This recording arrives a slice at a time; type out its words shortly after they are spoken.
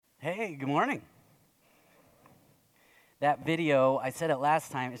Hey, good morning. That video, I said it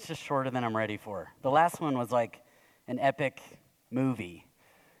last time, it's just shorter than I'm ready for. The last one was like an epic movie,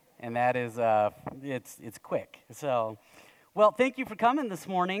 and that is, it's quick. So, well, thank you for coming this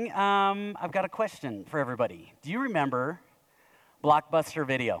morning. I've got a question for everybody. Do you remember Blockbuster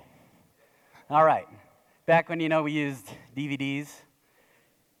Video? All right. Back when, we used DVDs.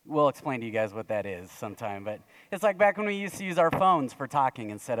 We'll explain to you guys what that is sometime, but it's like back when we used to use our phones for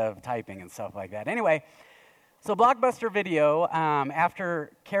talking instead of typing and stuff like that. Anyway, so Blockbuster Video,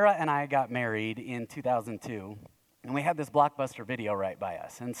 after Kara and I got married in 2002, and we had this Blockbuster Video right by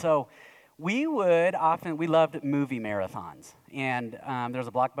us. And so we loved movie marathons, and there's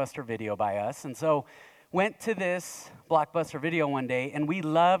a Blockbuster Video by us. And so went to this Blockbuster Video one day, and we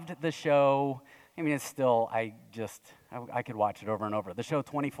loved the show. I mean, it's still, I could watch it over and over. The show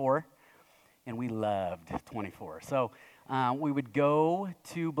 24, and we loved 24. So we would go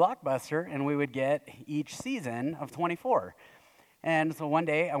to Blockbuster, and we would get each season of 24. And so one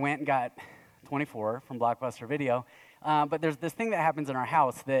day, I went and got 24 from Blockbuster Video. But there's this thing that happens in our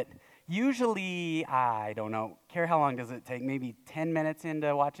house that usually, I don't know, Care how long does it take? Maybe 10 minutes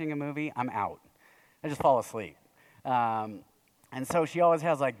into watching a movie, I'm out. I just fall asleep. And so she always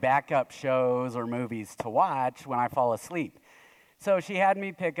has like backup shows or movies to watch when I fall asleep. So she had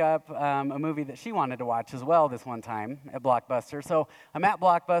me pick up a movie that she wanted to watch as well this one time at Blockbuster. So I'm at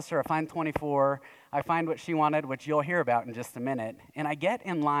Blockbuster, I find 24, I find what she wanted, which you'll hear about in just a minute. And I get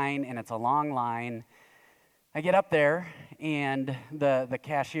in line, and it's a long line. I get up there, and the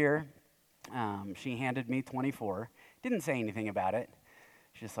cashier, she handed me 24. Didn't say anything about it.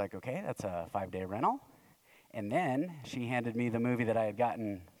 She's just like, okay, that's a 5-day rental. And then she handed me the movie that I had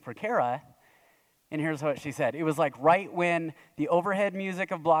gotten for Kara, and here's what she said. It was like right when the overhead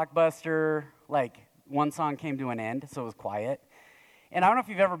music of Blockbuster, like one song came to an end, so it was quiet. And I don't know if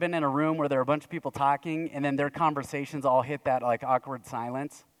you've ever been in a room where there are a bunch of people talking, and then their conversations all hit that like awkward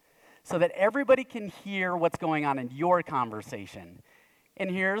silence, so that everybody can hear what's going on in your conversation.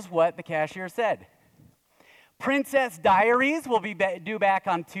 And here's what the cashier said. Princess Diaries will be due back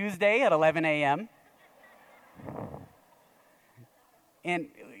on Tuesday at 11 a.m., and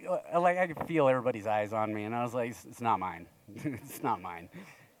I could feel everybody's eyes on me, and I was like, it's not mine. It's not mine.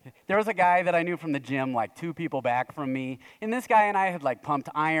 There was a guy that I knew from the gym, like 2 people back from me, and this guy and I had like pumped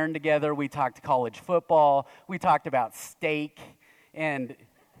iron together. We talked college football. We talked about steak, and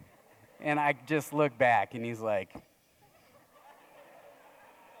I just looked back, and he's like,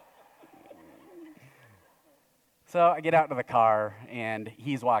 so I get out to the car, and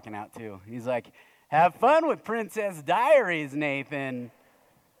he's walking out too. He's like, have fun with Princess Diaries, Nathan.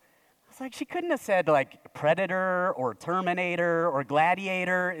 I was like, she couldn't have said like Predator or Terminator or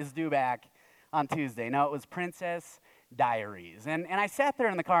Gladiator is due back on Tuesday. No, it was Princess Diaries. And I sat there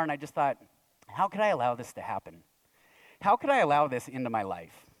in the car, and I just thought, how could I allow this to happen? How could I allow this into my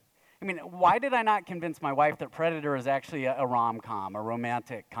life? I mean, why did I not convince my wife that Predator is actually a rom-com, a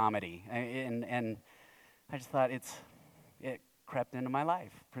romantic comedy? And I just thought it crept into my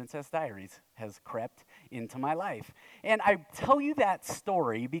life. Princess Diaries has crept into my life. And I tell you that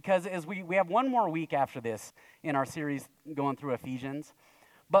story because as we have one more week after this in our series going through Ephesians,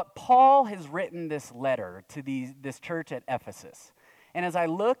 but Paul has written this letter to this church at Ephesus. And as I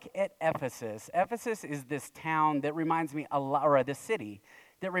look at Ephesus is this town that reminds me a lot, or this city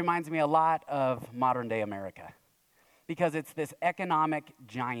that reminds me a lot of modern day America. Because it's this economic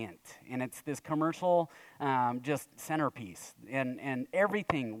giant, and it's this commercial just centerpiece, and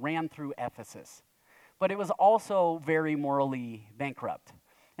everything ran through Ephesus. But it was also very morally bankrupt.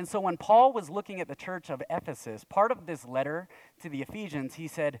 And so when Paul was looking at the church of Ephesus, part of this letter to the Ephesians, he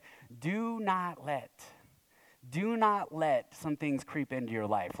said, do not let some things creep into your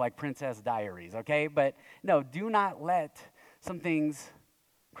life, like Princess Diaries, okay? But no, do not let some things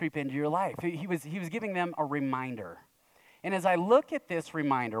creep into your life. He was giving them a reminder. And as I look at this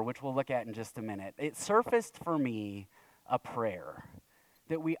reminder, which we'll look at in just a minute, it surfaced for me a prayer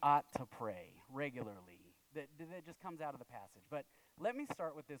that we ought to pray regularly, that just comes out of the passage. But let me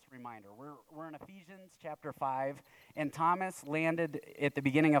start with this reminder. We're in Ephesians chapter 5, and Thomas landed at the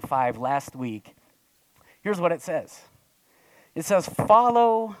beginning of 5 last week. Here's what it says. It says,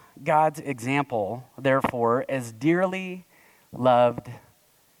 follow God's example, therefore, as dearly loved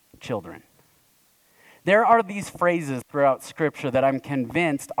children. There are these phrases throughout Scripture that I'm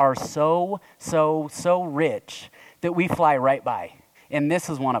convinced are so rich that we fly right by. And this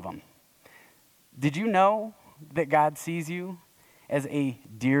is one of them. Did you know that God sees you as a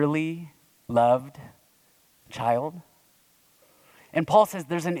dearly loved child? And Paul says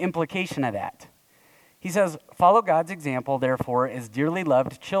there's an implication of that. He says, follow God's example, therefore, as dearly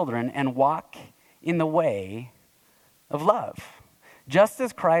loved children, and walk in the way of love. Just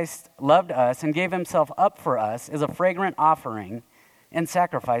as Christ loved us and gave himself up for us as a fragrant offering and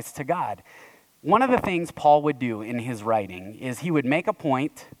sacrifice to God. One of the things Paul would do in his writing is he would make a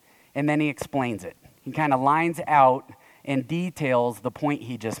point and then he explains it. He kind of lines out and details the point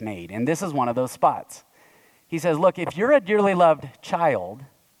he just made. And this is one of those spots. He says, look, if you're a dearly loved child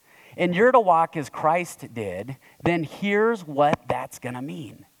and you're to walk as Christ did, then here's what that's going to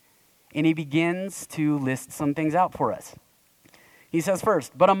mean. And he begins to list some things out for us. He says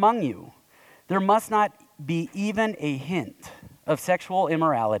first, but among you, there must not be even a hint of sexual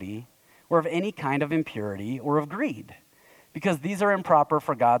immorality or of any kind of impurity or of greed, because these are improper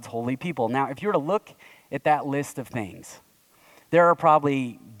for God's holy people. Now, if you were to look at that list of things, there are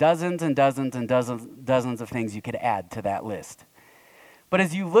probably dozens and dozens and dozens of things you could add to that list. But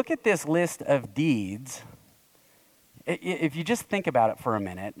as you look at this list of deeds, if you just think about it for a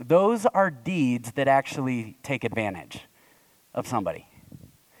minute, those are deeds that actually take advantage of somebody.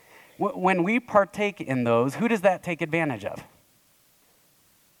 When we partake in those, who does that take advantage of?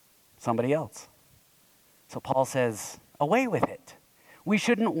 Somebody else. So Paul says, away with it. We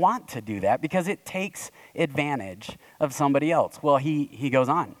shouldn't want to do that because it takes advantage of somebody else. Well, he goes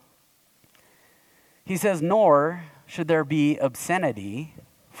on. He says, nor should there be obscenity,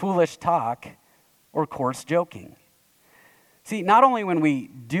 foolish talk, or coarse joking. See, not only when we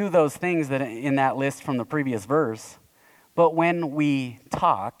do those things that in that list from the previous verse, but when we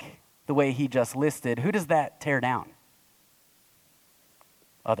talk the way he just listed, who does that tear down?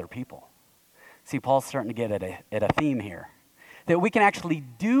 Other people. See, Paul's starting to get at a theme here. That we can actually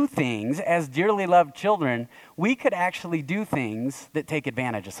do things as dearly loved children, we could actually do things that take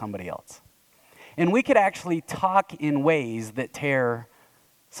advantage of somebody else. And we could actually talk in ways that tear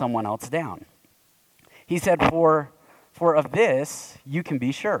someone else down. He said, for of this you can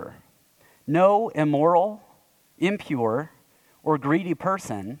be sure. No immoral, impure, or greedy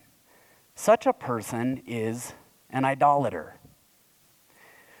person, such a person is an idolater.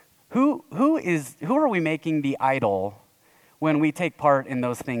 Who are we making the idol when we take part in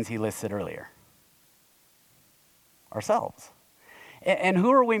those things he listed earlier? Ourselves. And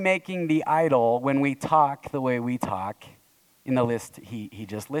who are we making the idol when we talk the way we talk in the list he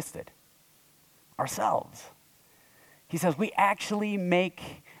just listed? Ourselves. He says we actually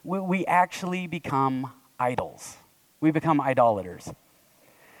become idols. We become idolaters.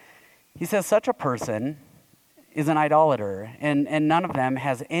 He says such a person is an idolater, and none of them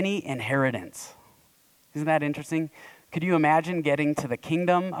has any inheritance. Isn't that interesting? Could you imagine getting to the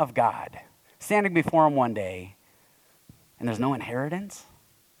kingdom of God, standing before him one day, and there's no inheritance?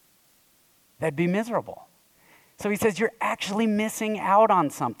 That'd be miserable. So he says you're actually missing out on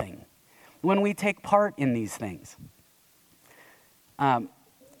something when we take part in these things.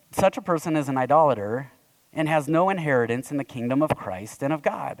 Such a person is an idolater and has no inheritance in the kingdom of Christ and of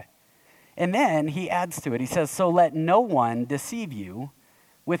God. And then he adds to it, he says, so let no one deceive you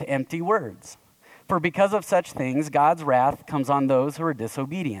with empty words. For because of such things, God's wrath comes on those who are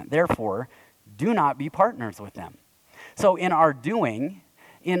disobedient. Therefore, do not be partners with them. So in our doing,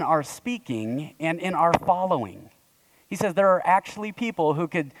 in our speaking, and in our following, he says there are actually people who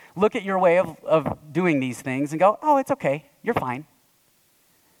could look at your way of doing these things and go, oh, it's okay, you're fine.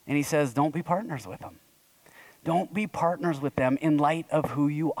 And he says, don't be partners with them. Don't be partners with them in light of who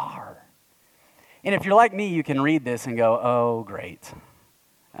you are. And if you're like me, you can read this and go, oh, great.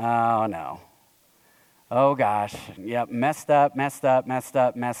 Oh, no. Oh, gosh. Yep, messed up.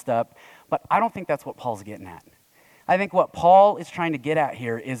 But I don't think that's what Paul's getting at. I think what Paul is trying to get at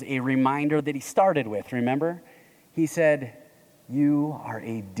here is a reminder that he started with. Remember? He said, you are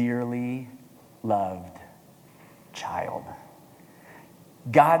a dearly loved child.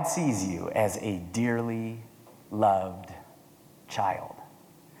 God sees you as a dearly loved child.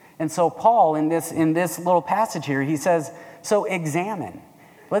 And so Paul, in this little passage here, he says, so examine.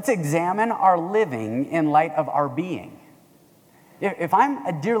 Let's examine our living in light of our being. If I'm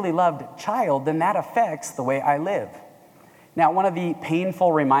a dearly loved child, then that affects the way I live. Now, one of the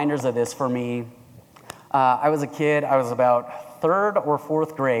painful reminders of this for me, I was a kid, I was about third or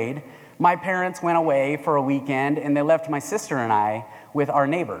fourth grade. My parents went away for a weekend, and they left my sister and I with our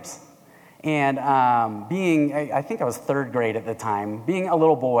neighbors. And I think I was third grade at the time, being a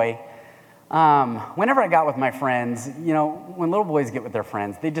little boy, whenever I got with my friends, when little boys get with their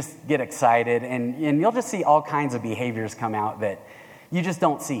friends, they just get excited, and you'll just see all kinds of behaviors come out that you just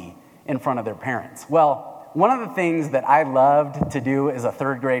don't see in front of their parents. Well, one of the things that I loved to do as a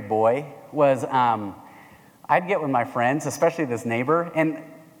third grade boy was I'd get with my friends, especially this neighbor, and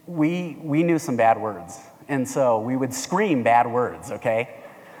we knew some bad words. And so we would scream bad words, okay?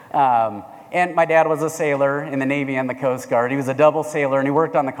 And my dad was a sailor in the Navy and the Coast Guard. He was a double sailor, and he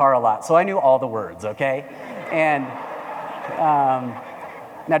worked on the car a lot. So I knew all the words, okay? And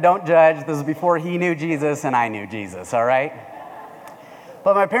now don't judge. This is before he knew Jesus and I knew Jesus, all right?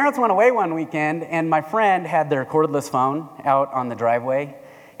 But my parents went away one weekend, and my friend had their cordless phone out on the driveway,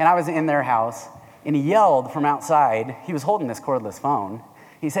 and I was in their house, and he yelled from outside. He was holding this cordless phone.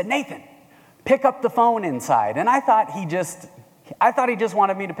 He said, "Nathan, pick up the phone inside." And I thought he just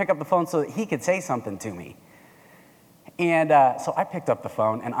wanted me to pick up the phone so that he could say something to me. And so I picked up the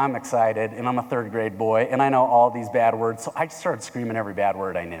phone, and I'm excited, and I'm a third grade boy, and I know all these bad words, so I just started screaming every bad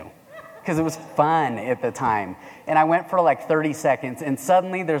word I knew because it was fun at the time. And I went for like 30 seconds, and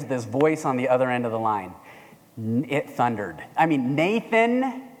suddenly there's this voice on the other end of the line. It thundered. I mean,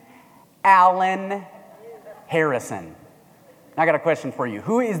 Nathan Allen Harrison. I got a question for you.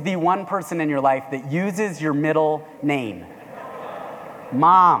 Who is the one person in your life that uses your middle name?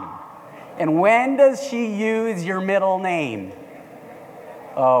 Mom. And when does she use your middle name?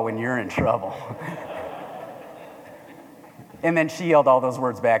 Oh, when you're in trouble. And then she yelled all those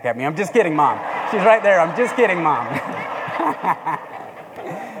words back at me. I'm just kidding, Mom. She's right there. I'm just kidding, Mom.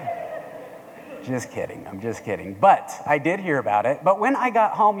 Just kidding. I'm just kidding. But I did hear about it. But when I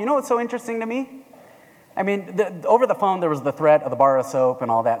got home, you know what's so interesting to me? I mean, over the phone, there was the threat of the bar of soap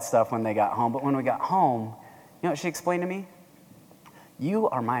and all that stuff when they got home. But when we got home, you know what she explained to me? You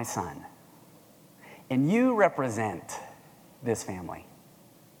are my son. And you represent this family.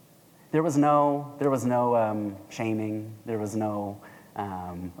 There was no shaming. There was no,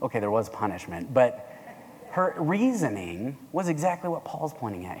 there was punishment. But her reasoning was exactly what Paul's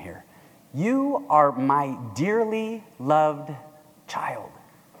pointing at here. You are my dearly loved child.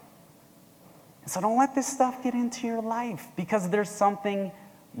 So don't let this stuff get into your life because there's something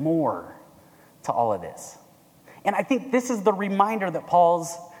more to all of this. And I think this is the reminder that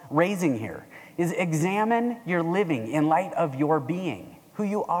Paul's raising here, is examine your living in light of your being, who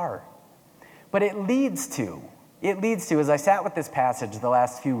you are. But it leads to, as I sat with this passage the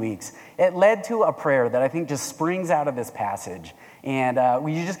last few weeks, it led to a prayer that I think just springs out of this passage. And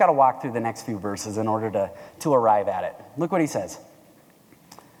you just got to walk through the next few verses in order to arrive at it. Look what he says.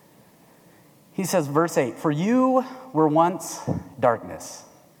 He says, verse 8, "For you were once darkness,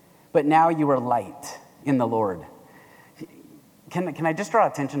 but now you are light in the Lord." Can I just draw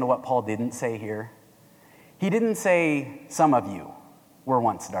attention to what Paul didn't say here? He didn't say some of you were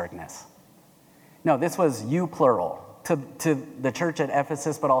once darkness. No, this was you plural, to the church at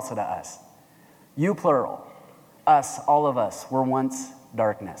Ephesus, but also to us. You plural, us, all of us, were once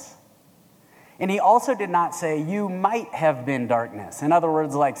darkness. And he also did not say you might have been darkness. In other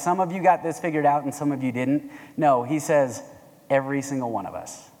words, like some of you got this figured out and some of you didn't. No, he says every single one of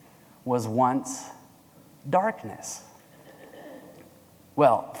us was once darkness.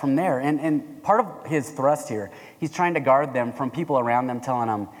 Well, from there, and part of his thrust here, he's trying to guard them from people around them telling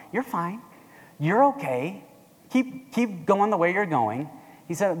them, you're fine, you're okay, keep going the way you're going.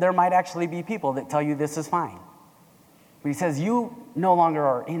 He said there might actually be people that tell you this is fine. But he says you no longer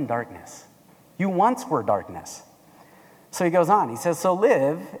are in darkness. You once were darkness. So he goes on, he says, so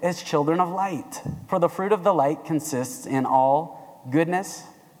live as children of light, for the fruit of the light consists in all goodness,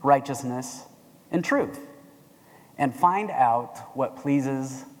 righteousness, and truth. And find out what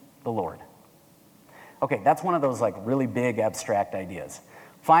pleases the Lord. Okay, that's one of those like really big abstract ideas.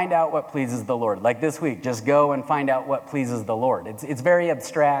 Find out what pleases the Lord. Like this week, just go and find out what pleases the Lord. It's very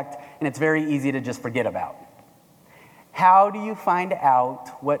abstract and it's very easy to just forget about. How do you find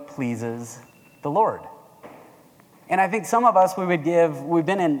out what pleases the Lord? And I think some of us we've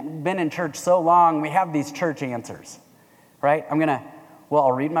been in church so long, we have these church answers, right?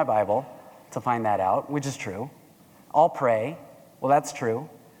 I'll read my Bible to find that out, which is true. I'll pray. Well, that's true.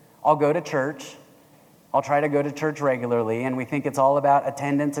 I'll go to church. I'll try to go to church regularly, and we think it's all about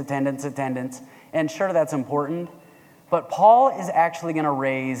attendance. And sure, that's important. But Paul is actually going to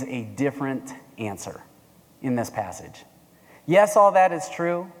raise a different answer in this passage. Yes, all that is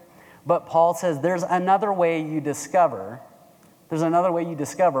true, but Paul says there's another way you discover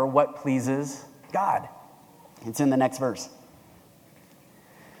what pleases God. It's in the next verse.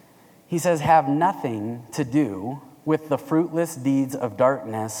 He says, have nothing to do with the fruitless deeds of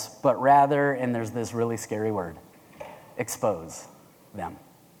darkness, but rather, and there's this really scary word, expose them.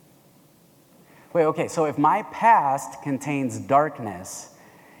 Wait, okay, so if my past contains darkness,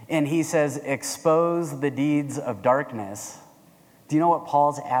 and he says expose the deeds of darkness, do you know what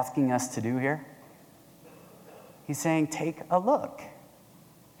Paul's asking us to do here? He's saying take a look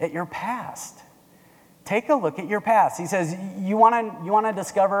at your past. Take a look at your past. He says, you want to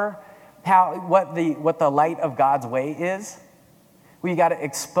discover what the light of God's way is? Well, you got to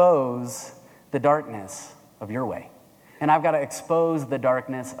expose the darkness of your way. And I've got to expose the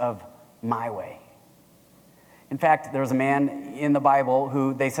darkness of my way. In fact, there was a man in the Bible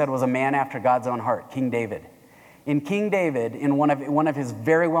who they said was a man after God's own heart, King David. In King David, in one of his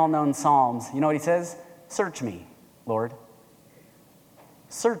very well-known Psalms, you know what he says? Search me, Lord.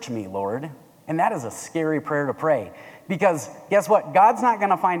 Search me, Lord. And that is a scary prayer to pray. Because guess what? God's not going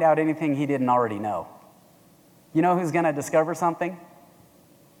to find out anything he didn't already know. You know who's going to discover something?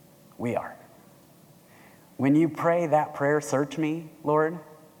 We are. When you pray that prayer, search me, Lord,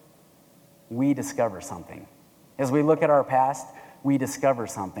 we discover something. As we look at our past, we discover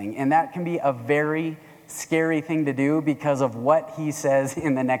something. And that can be a very scary thing to do because of what he says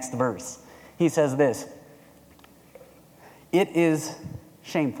in the next verse. He says this, it is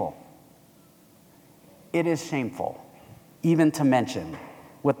shameful. It is shameful even to mention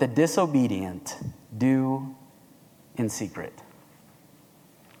what the disobedient do in secret.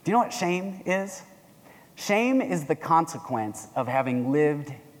 Do you know what shame is? Shame is the consequence of having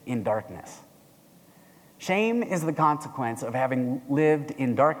lived in darkness. Shame is the consequence of having lived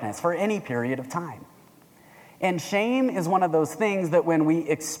in darkness for any period of time. And shame is one of those things that when we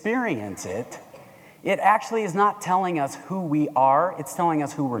experience it, it actually is not telling us who we are, it's telling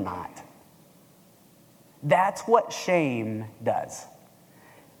us who we're not. That's what shame does.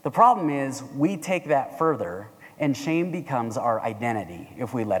 The problem is we take that further, and shame becomes our identity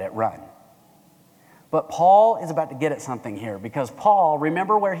if we let it run. But Paul is about to get at something here, because Paul,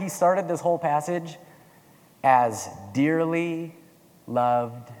 remember where he started this whole passage? As dearly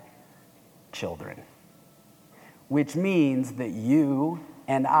loved children. Which means that you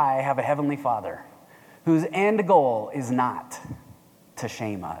and I have a heavenly Father whose end goal is not to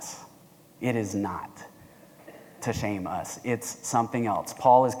shame us. It is not to shame us. It's something else.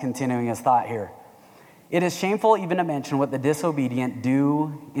 Paul is continuing his thought here. It is shameful even to mention what the disobedient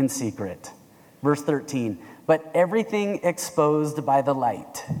do in secret. Verse 13, but everything exposed by the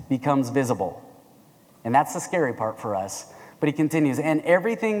light becomes visible. And that's the scary part for us. But he continues, and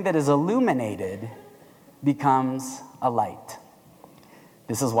everything that is illuminated becomes a light.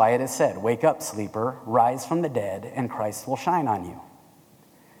 This is why it is said, wake up, sleeper, rise from the dead, and Christ will shine on you.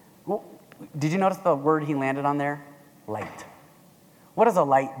 Well, did you notice the word he landed on there? Light. What does a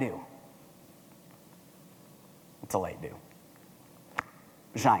light do? What's a light do?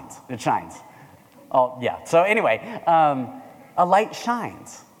 It shines. It shines. Oh, yeah. So anyway, a light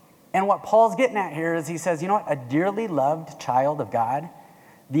shines. And what Paul's getting at here is he says, you know what? A dearly loved child of God,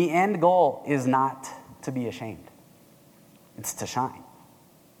 the end goal is not to be ashamed. It's to shine.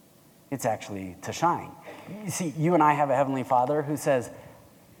 It's actually to shine. You see, you and I have a heavenly Father who says,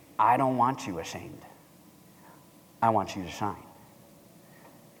 I don't want you ashamed. I want you to shine.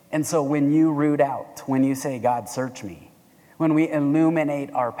 And so when you root out, when you say, God, search me, when we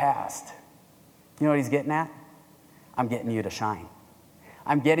illuminate our past, you know what he's getting at? I'm getting you to shine.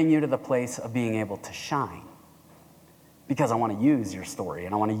 I'm getting you to the place of being able to shine because I want to use your story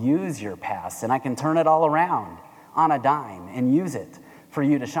and I want to use your past and I can turn it all around on a dime and use it for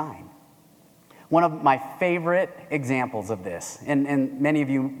you to shine. One of my favorite examples of this, and many of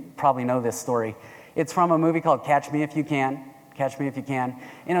you probably know this story, it's from a movie called Catch Me If You Can. Catch Me If You Can.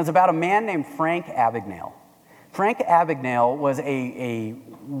 And it was about a man named Frank Abagnale. Frank Abagnale was a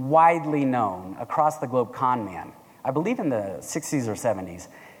widely known, across the globe con man. I believe in the 60s or 70s.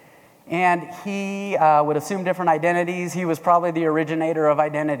 And he would assume different identities. He was probably the originator of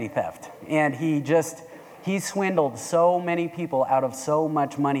identity theft. And he swindled so many people out of so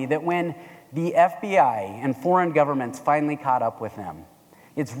much money that when the FBI and foreign governments finally caught up with him,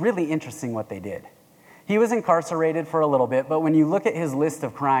 it's really interesting what they did. He was incarcerated for a little bit, but when you look at his list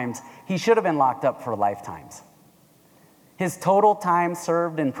of crimes, he should have been locked up for lifetimes. His total time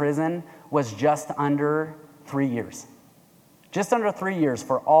served in prison was just under 3 years. Just under 3 years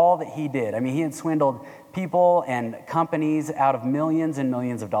for all that he did. I mean, he had swindled people and companies out of millions and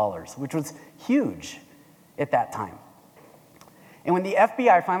millions of dollars, which was huge at that time. And when the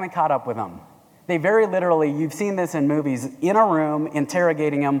FBI finally caught up with him, they very literally, you've seen this in movies, in a room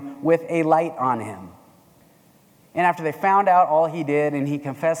interrogating him with a light on him. And after they found out all he did and he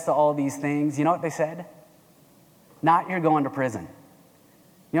confessed to all these things, you know what they said? Not you're going to prison.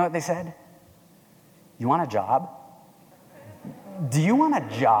 You know what they said? You want a job? Do you want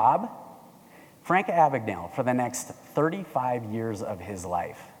a job? Frank Abagnale, for the next 35 years of his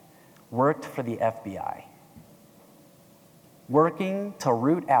life, worked for the FBI, working to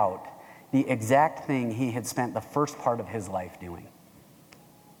root out the exact thing he had spent the first part of his life doing.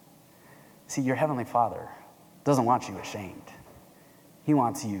 See, your Heavenly Father doesn't want you ashamed. He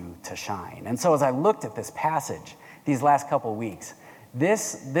wants you to shine. And so as I looked at this passage these last couple weeks,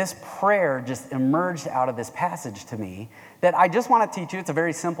 this prayer just emerged out of this passage to me that I just want to teach you. It's a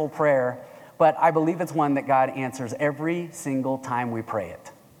very simple prayer, but I believe it's one that God answers every single time we pray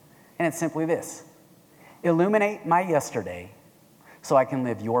it. And it's simply this: illuminate my yesterday so I can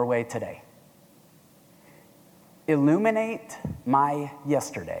live your way today. Illuminate my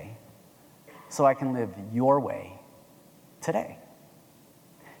yesterday so I can live your way today.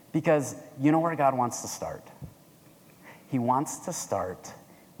 Because you know where God wants to start? He wants to start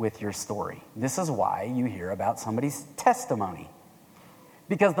with your story. This is why you hear about somebody's testimony.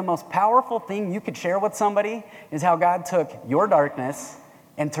 Because the most powerful thing you could share with somebody is how God took your darkness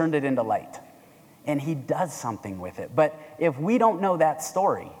and turned it into light. And he does something with it. But if we don't know that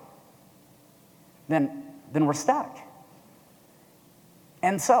story, then we're stuck.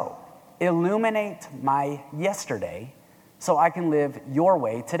 And so, illuminate my yesterday so I can live your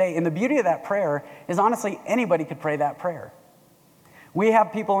way today. And the beauty of that prayer is, honestly, anybody could pray that prayer. We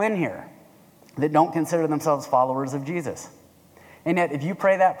have people in here that don't consider themselves followers of Jesus. And yet, if you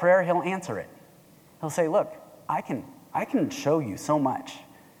pray that prayer, he'll answer it. He'll say, look, I can show you so much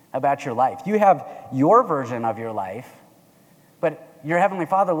about your life. You have your version of your life, but your Heavenly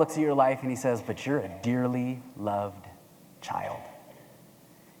Father looks at your life and he says, but you're a dearly loved child.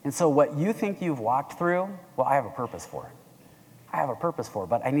 And so what you think you've walked through, well, I have a purpose for it. I have a purpose for it,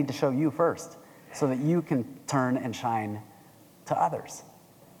 but I need to show you first so that you can turn and shine to others.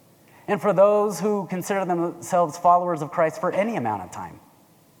 And for those who consider themselves followers of Christ for any amount of time,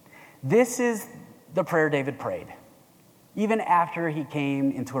 this is the prayer David prayed. Even after he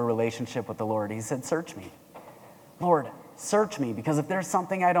came into a relationship with the Lord, he said, search me. Lord, search me, because if there's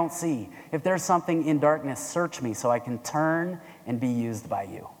something I don't see, if there's something in darkness, search me so I can turn and be used by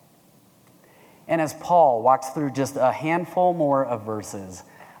you. And as Paul walks through just a handful more of verses,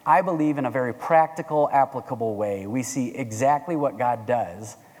 I believe in a very practical, applicable way, we see exactly what God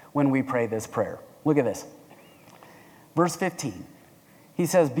does when we pray this prayer. Look at this. Verse 15. He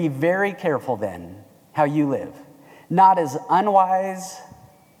says, be very careful then how you live, not as unwise,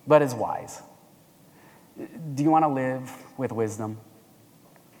 but as wise. Do you want to live with wisdom?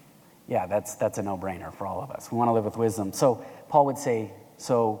 Yeah, that's a no-brainer for all of us. We want to live with wisdom. So Paul would say,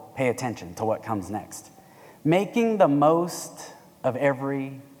 so pay attention to what comes next. Making the most of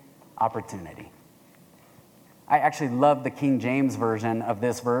every opportunity. I actually love the King James version of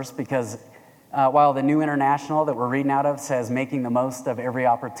this verse because while the New International that we're reading out of says making the most of every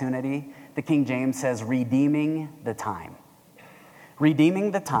opportunity, the King James says redeeming the time. Redeeming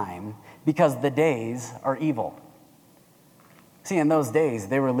the time because the days are evil. See, in those days,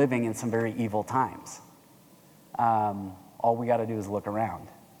 they were living in some very evil times. All we got to do is look around.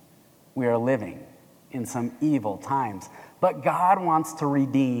 We are living in some evil times. But God wants to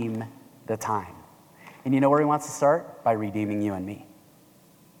redeem the time. And you know where he wants to start? By redeeming you and me.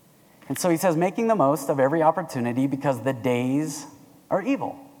 And so he says, making the most of every opportunity because the days are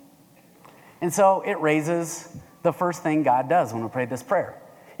evil. And so it raises the first thing God does when we pray this prayer.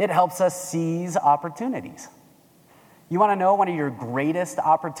 It helps us seize opportunities. You want to know one of your greatest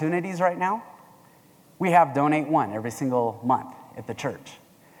opportunities right now? We have Donate One every single month at the church.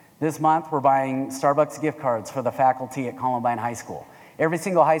 This month, we're buying Starbucks gift cards for the faculty at Columbine High School. Every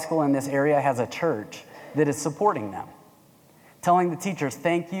single high school in this area has a church that is supporting them. Telling the teachers,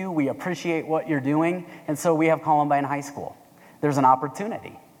 thank you, we appreciate what you're doing, and so we have Columbine High School. There's an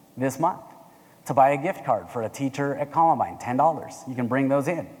opportunity this month to buy a gift card for a teacher at Columbine, $10. You can bring those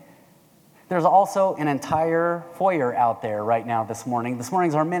in. There's also an entire foyer out there right now this morning. This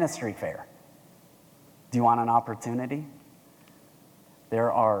morning's our ministry fair. Do you want an opportunity?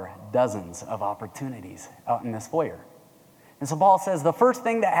 There are dozens of opportunities out in this foyer. And so Paul says the first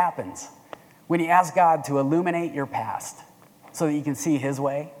thing that happens when you ask God to illuminate your past so that you can see his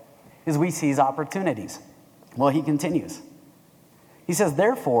way is we seize opportunities. Well, he continues. He says,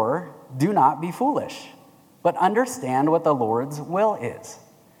 therefore, do not be foolish, but understand what the Lord's will is.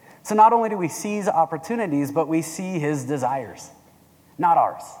 So not only do we seize opportunities, but we see his desires, not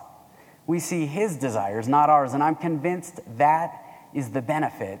ours. We see his desires, not ours. And I'm convinced that is the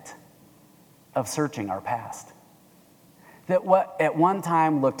benefit of searching our past. That what at one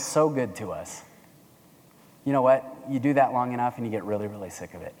time looked so good to us, you know what? You do that long enough and you get really, really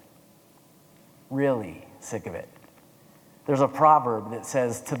sick of it. Really sick of it. There's a proverb that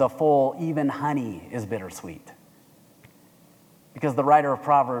says, to the full, even honey is bittersweet. Because the writer of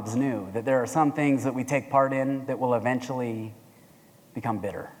Proverbs knew that there are some things that we take part in that will eventually become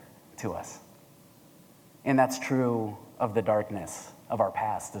bitter to us. And that's true of the darkness of our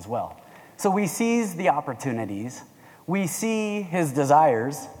past as well. So we seize the opportunities. We see his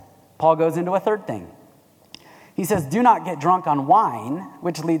desires. Paul goes into a third thing. He says, do not get drunk on wine,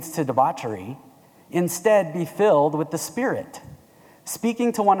 which leads to debauchery. Instead, be filled with the Spirit,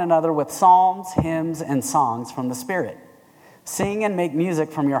 speaking to one another with psalms, hymns, and songs from the Spirit. Sing and make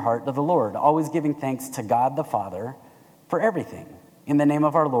music from your heart to the Lord, always giving thanks to God the Father for everything, in the name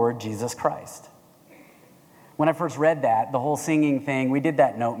of our Lord Jesus Christ. When I first read that, the whole singing thing, we did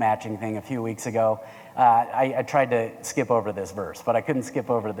that note matching thing a few weeks ago. I tried to skip over this verse, but I couldn't skip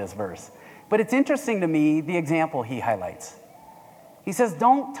over this verse. But it's interesting to me, the example he highlights. He says,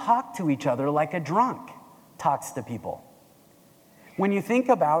 don't talk to each other like a drunk talks to people. When you think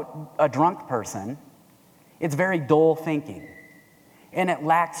about a drunk person, it's very dull thinking, and it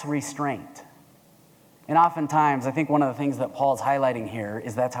lacks restraint. And oftentimes, I think one of the things that Paul's highlighting here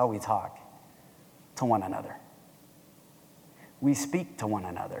is that's how we talk to one another. We speak to one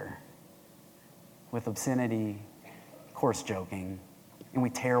another with obscenity, coarse joking, and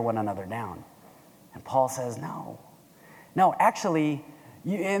we tear one another down. And Paul says, no, actually,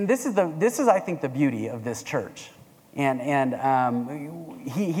 and this is I think the beauty of this church. And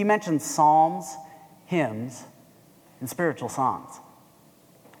he mentions psalms, hymns, and spiritual songs.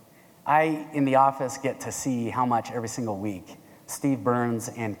 I, in the office, get to see how much every single week Steve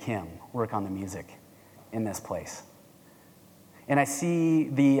Burns and Kim work on the music in this place. And I see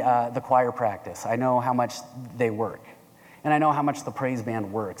the choir practice. I know how much they work. And I know how much the praise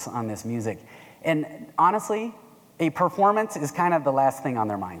band works on this music. And honestly, a performance is kind of the last thing on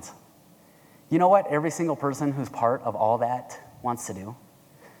their minds. You know what every single person who's part of all that wants to do?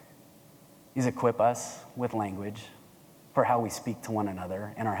 Is equip us with language for how we speak to one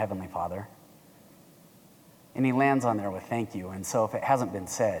another and our Heavenly Father. And he lands on there with thank you. And so if it hasn't been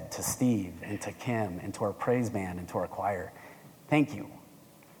said to Steve and to Kim and to our praise band and to our choir, thank you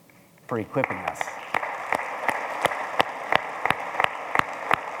for equipping us.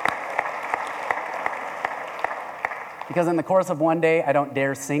 Because in the course of one day, I don't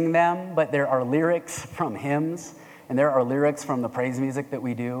dare sing them, but there are lyrics from hymns, and there are lyrics from the praise music that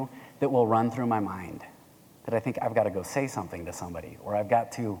we do that will run through my mind, that I think I've got to go say something to somebody, or I've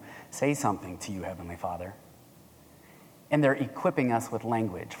got to say something to you, Heavenly Father. And they're equipping us with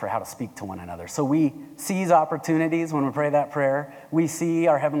language for how to speak to one another. So we seize opportunities when we pray that prayer. We see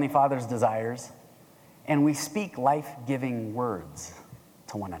our Heavenly Father's desires, and we speak life-giving words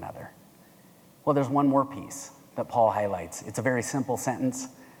to one another. Well, there's one more piece that Paul highlights. It's a very simple sentence,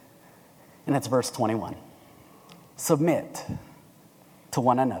 and it's verse 21. Submit to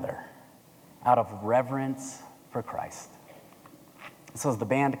one another out of reverence for Christ. So as the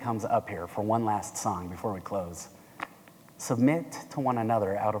band comes up here for one last song before we close, submit to one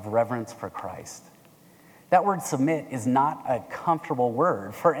another out of reverence for Christ. That word submit is not a comfortable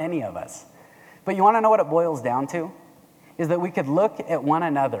word for any of us. But you want to know what it boils down to? Is that we could look at one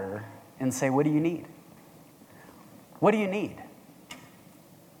another and say, what do you need? What do you need?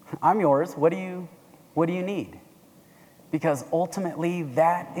 I'm yours. What do you need? Because ultimately,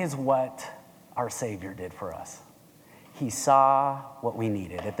 that is what our Savior did for us. He saw what we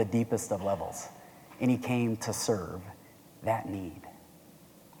needed at the deepest of levels, and he came to serve that need.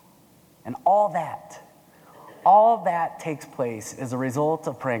 And all that takes place as a result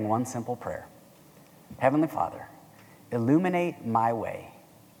of praying one simple prayer. Heavenly Father, illuminate my way.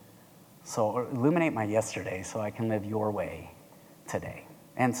 So illuminate my yesterday so I can live your way today.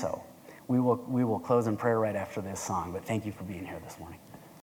 And so we will close in prayer right after this song, but thank you for being here this morning.